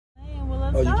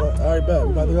Oh, you all right, bet.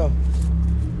 We about to go.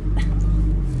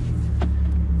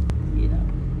 Yeah.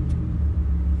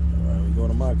 All right, we going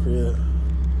to my crib.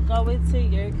 Go into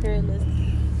your crib,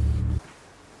 listen.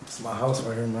 It's my house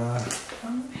right here, man.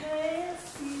 Okay, I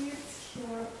see. It's cute.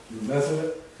 You mess with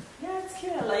it? Yeah, it's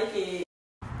cute. I like it.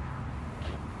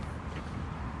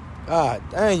 God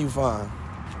dang, you fine.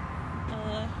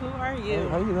 Who are you?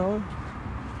 How you doing?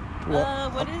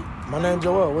 What is... My name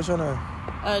Joel. What's your name?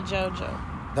 Jojo.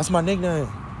 That's my nickname.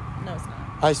 No, it's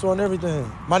not. I swear on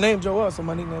everything. My name Joel, so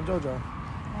my nickname Jojo.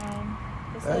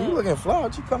 Hey, you looking fly.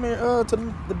 You come here to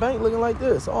the bank looking like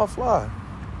this, all fly.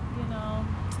 You know,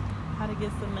 how to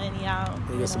get some money out.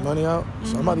 You get some money out? Mm-hmm.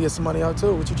 So I'm about to get some money out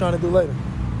too. What you trying to do later?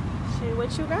 Shit,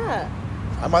 what you got?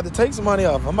 I'm about to take some money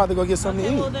off. I'm about to go get something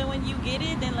to eat. Well, then when you get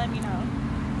it, then let me know.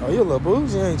 Oh, you a little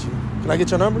bougie, ain't you? Can I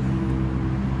get your number?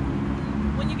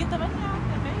 When you get the money out,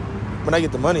 then maybe. When I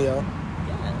get the money out?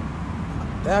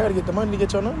 Yeah. Then I gotta get the money to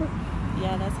get your number?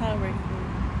 Yeah, that's how it works.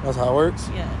 That's how it works?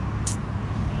 Yeah.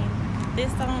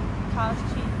 This don't cost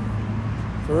cheap.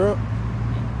 For real? Yeah.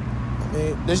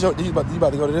 I mean, you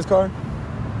about to go to this car?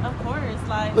 Of course,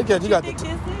 like. Look at you got the.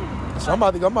 So I'm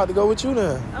about to go with you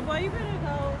then. Boy, you better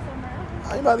go somewhere else.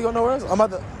 I ain't about to go nowhere else. I'm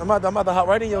about to hop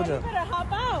right in your gym. You better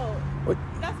hop out. What?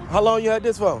 How long you had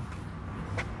this for?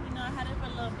 You know, I had it for a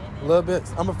little bit. A little bit.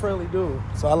 I'm a friendly dude,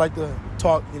 so I like to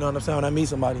talk. You know what I'm saying? When I meet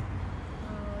somebody.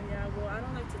 Oh yeah, well I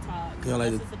don't like to talk. You don't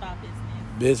like it's about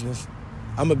business. Business.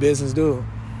 I'm a business dude.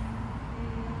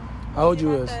 How old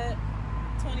you is?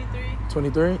 23.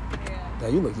 23? Yeah. Yeah,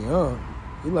 you look young.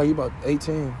 You about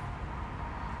 18.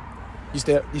 You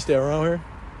stay around here?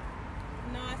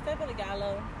 No, I stay by the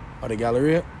Gallo. Oh, the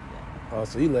Galleria? Yeah. Oh,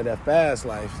 so you live that fast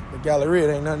life. The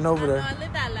Galleria, ain't nothing over there. I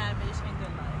live that lavish and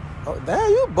good life. Oh, damn,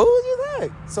 you bougie as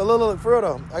heck. So look, for real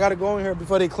though, I gotta go in here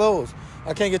before they close.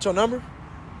 I can't get your number?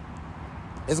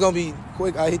 It's gonna be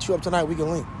quick. I hit you up tonight. We can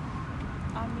link.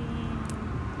 I mean,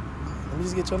 let me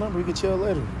just get your number. We can chill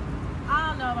later. I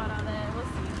don't know about all that. We'll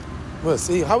see. We'll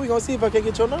see. How we gonna see if I can't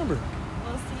get your number?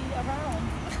 We'll see around.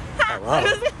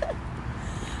 Around.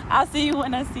 I'll see you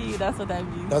when I see you. That's what that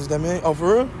means. That's what that means? Oh,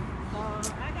 for real? So,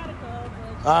 I gotta go.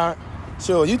 But... All right.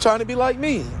 Sure. You trying to be like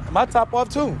me. My top off,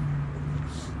 too.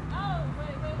 Oh,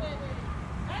 wait.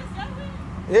 That's something?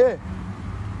 Yeah.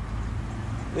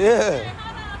 Yeah. Hey,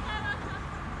 hold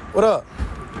on. What up?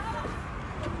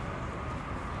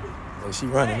 Oh, she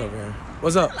running over here.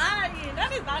 What's up? Lying.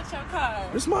 That is not your car.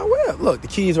 This is my whip. Look, the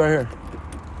keys right here.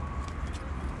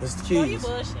 That's the keys. Boy, you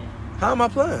bullshit. How am I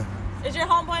playing? Is your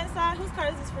homeboy inside? Whose car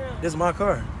is this for real? This is my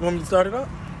car. You want me to start it up?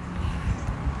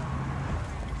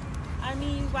 I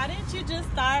mean, why didn't you just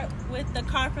start with the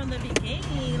car from the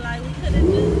beginning? Like, we could have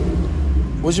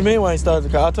just... What you mean when I started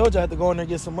the car? I told you I had to go in there and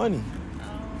get some money.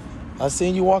 Oh. I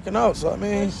seen you walking out, so I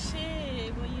mean... Well,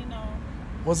 shit. Well, you know.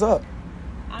 What's up?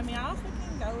 I mean, I also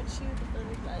can go with you.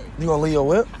 Like... You gonna leave your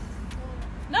whip?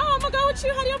 No, I'm gonna go with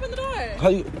you. How do you open the door? How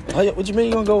you, what you mean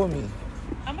you gonna go with me?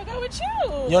 I'm gonna go with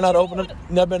you. You don't know how to open it? You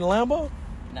never been to Lambo?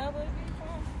 No, but it'd be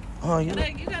fun. Oh, You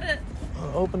gotta...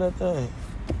 open that thing.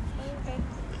 Okay.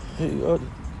 Here you go.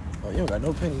 Oh, you don't got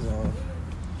no pennies on.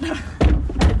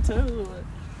 I do.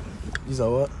 You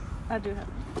saw what? I do have...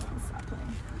 Stop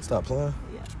playing. Stop playing?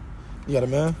 Yeah. You got a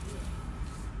man?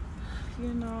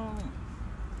 You know...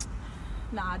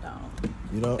 Nah, I don't.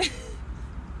 You don't?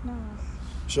 No.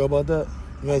 Sure about that?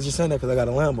 You ain't just saying that because I got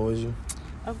a Lambo, is you?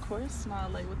 Of course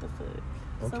not. Like, what the fuck?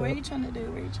 Okay. So where you trying to do?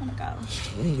 Where you trying to go?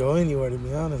 We can go anywhere, to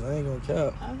be honest. I ain't gonna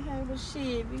cap. Okay, well,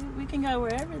 shit. We can go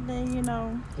wherever then, you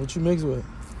know. What you mix with?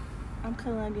 I'm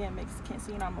Colombian Mexican,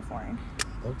 so you know I'm a foreign.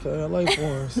 Okay, I like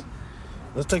foreigners.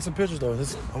 Let's take some pictures, though.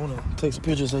 I want to take some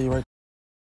pictures of you right.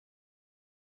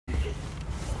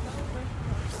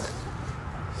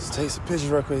 Let's take some pictures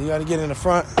real quick. You got to get in the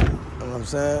front. You know what I'm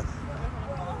saying?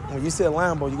 When you said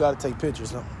Lambo, you got to take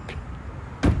pictures. Huh?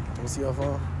 Let me see your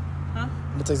phone. Huh? I'm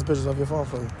going to take some pictures off your phone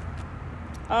for you.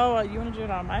 Oh, you want to do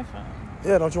it on my phone?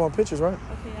 Yeah, don't you want pictures, right?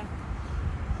 Okay, yeah.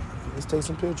 Let's take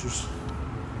some pictures.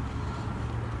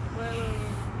 Wait.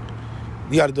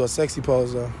 You got to do a sexy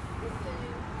pose, though.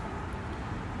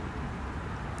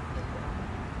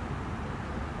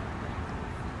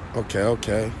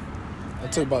 Okay. I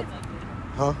took about...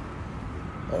 Huh?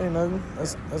 That ain't nothing.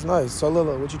 That's nice. So,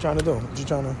 Lila, what you trying to do? What you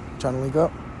trying to link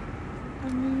up? I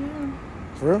mean,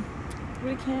 yeah. For real?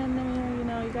 We can, you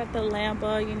know, you got the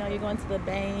Lambo, you know, you're going to the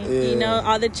bank, Yeah. you know,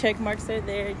 all the check marks are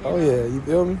there. You know. Yeah, you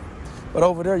feel me? But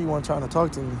over there, you weren't trying to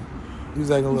talk to me. You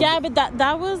was acting a little... Yeah, but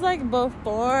that was, like,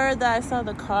 before that I saw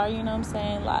the car, you know what I'm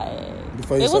saying? Like,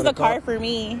 Before you it saw was the the car for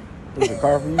me. It was the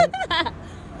car for you?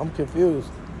 I'm confused.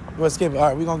 Let's skip it. All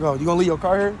right, we gonna go. You gonna leave your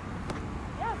car here?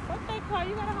 Yeah, fuck that car.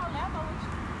 You got a whole Lambo with you.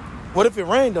 What if it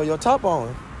rained though? Your top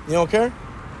on. You don't care?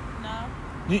 No.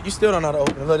 You still don't know how to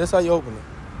open it. Look, that's how you open it.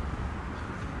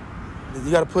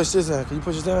 You gotta push this in. Can you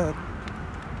push this in?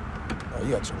 Oh,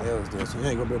 you got your nails there, so you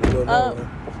ain't gonna be able to do it no way.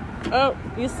 Oh,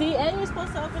 you see? And you're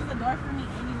supposed to open the door for me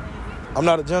anyway. I'm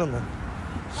not a gentleman.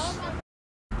 Oh my.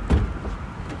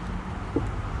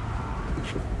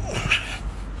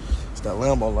 It's that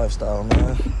Lambo lifestyle,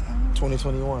 man.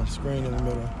 2021, screen in the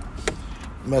middle.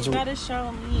 Imagine. You gotta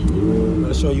show me.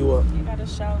 Gotta show you what? You gotta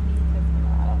show me, because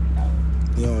I don't know.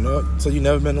 You don't know it? So you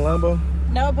never been to Lambo?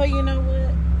 No, but you know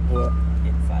what? What?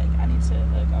 It's like, I need to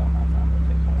go on my phone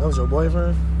real quick. That was your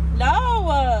boyfriend? No!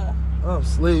 I'm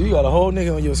sleep. You got a whole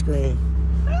nigga on your screen.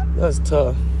 That's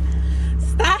tough.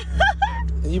 Stop!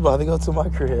 And you about to go to my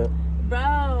crib.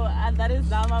 Bro, that is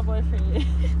not my boyfriend.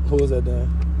 Who was that then?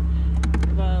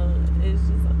 Bro, it's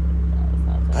just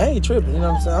I ain't tripping, you know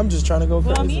what I'm saying? I'm just trying to go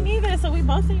crazy. Well, me neither, so we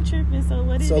both ain't tripping, so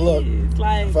what So it look, is.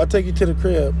 Like, if I take you to the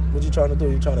crib, what you trying to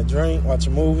do? You trying to drink, watch a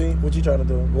movie? What you trying to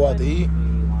do? Go out to eat?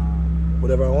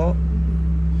 Whatever I want?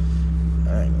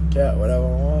 I ain't gonna cap. Whatever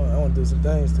I want to do some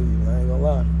things to you. I ain't gonna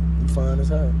lie. You fine as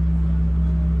hell.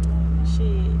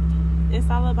 Shit. It's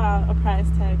all about a price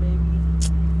tag, baby.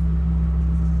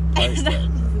 Price tag.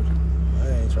 I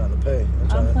ain't trying to pay.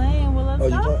 I'm playing. Well, let's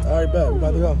go. All right, bet. We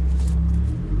about to go.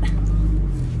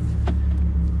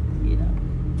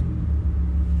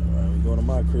 Go to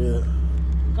my crib.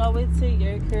 Go into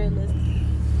your crib. Let's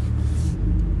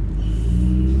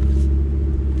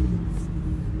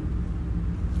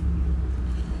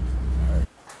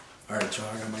All right, y'all.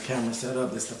 I got my camera set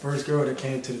up. This is the first girl that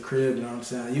came to the crib. You know what I'm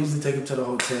saying? I usually take her to the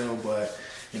hotel, but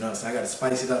you know what I'm saying? I got to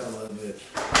spice it up a little bit.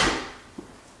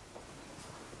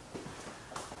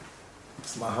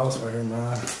 It's my house right here,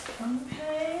 man.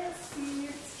 Okay, I see.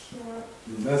 It's cute.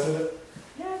 You mess with it?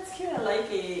 Yeah, it's cute. I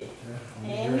like it.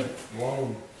 Yeah, And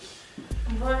long.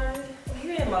 but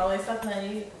you ain't always stop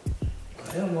playing.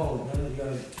 I am long, man. You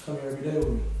gotta come here every day with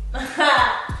me.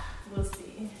 We'll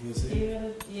see. You'll see.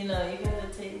 You gotta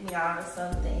take me out or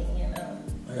something, you know.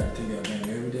 I gotta take that man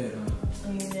every day, huh?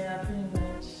 Yeah, pretty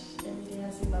much. Every day I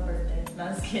see my birthday. No,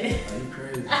 I'm just kidding. Are you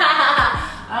crazy?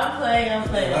 I'm playing. A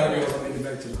lot of girls don't make it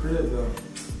back to the crib, though.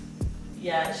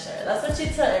 Yeah, sure. That's what you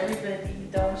tell everybody,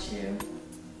 don't you?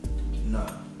 Nah.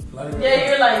 Yeah,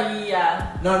 you're like,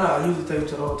 yeah. No, I usually take them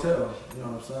to the hotel. You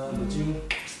know what I'm saying?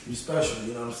 But you special.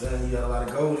 You know what I'm saying? You got a lot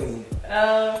of gold in you.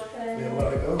 Okay. You got a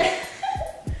lot of gold.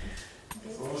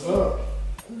 So what's up?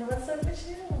 What's up with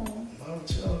you? I'm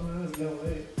chilling, man. It's getting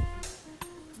late.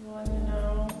 Well, you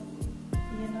know,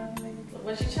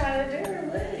 what you trying to do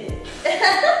with it?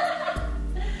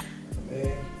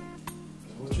 Man,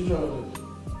 what you trying to do?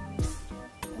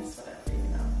 That's whatever, you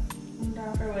know. I'm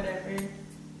down for whatever.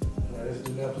 Let's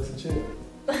do Netflix and chill.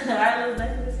 I love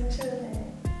Netflix and chill, man.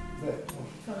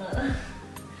 Come on.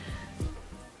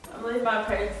 I'm leaving my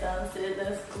purse downstairs.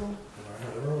 That's cool.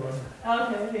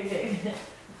 Okay.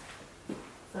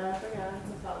 So I forgot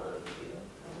to follow you.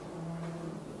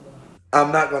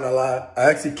 I'm not gonna lie. I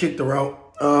actually kicked her out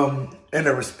in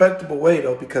a respectable way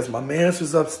though, because my man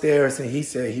was upstairs and he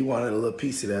said he wanted a little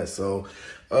piece of that. So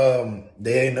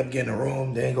they end up getting a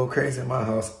room. They ain't go crazy in my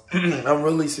house. I'm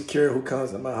really secure who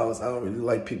comes in my house. I don't really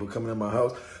like people coming in my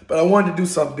house. But I wanted to do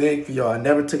something big for y'all. I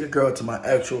never took a girl to my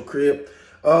actual crib.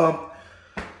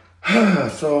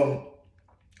 So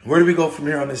where do we go from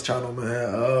here on this channel,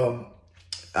 man?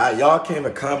 Y'all can't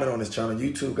even comment on this channel.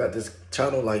 YouTube got this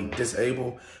channel like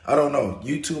disabled. I don't know.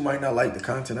 YouTube might not like the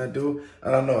content I do.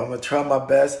 I don't know. I'm gonna try my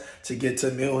best to get to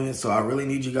 1 million. So I really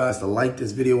need you guys to like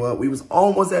this video up. We was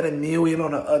almost at 1 million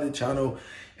on the other channel,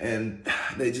 and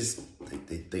they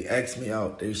asked me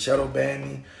out. They shadow banned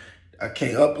me. I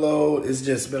can't upload. It's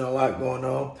just been a lot going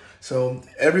on. So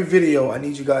every video, I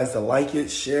need you guys to like it,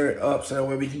 share it up, so that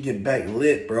way we can get back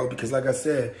lit, bro. Because like I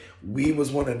said, we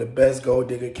was one of the best gold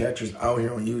digger catchers out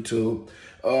here on YouTube.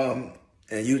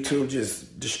 And YouTube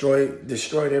just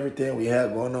destroyed everything we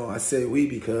had going on. I say we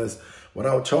because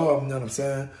without y'all, you know what I'm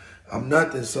saying? I'm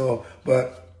nothing. So,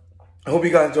 but I hope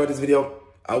you guys enjoyed this video.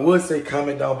 I would say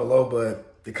comment down below,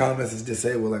 but the comments is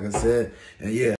disabled, like I said. And yeah.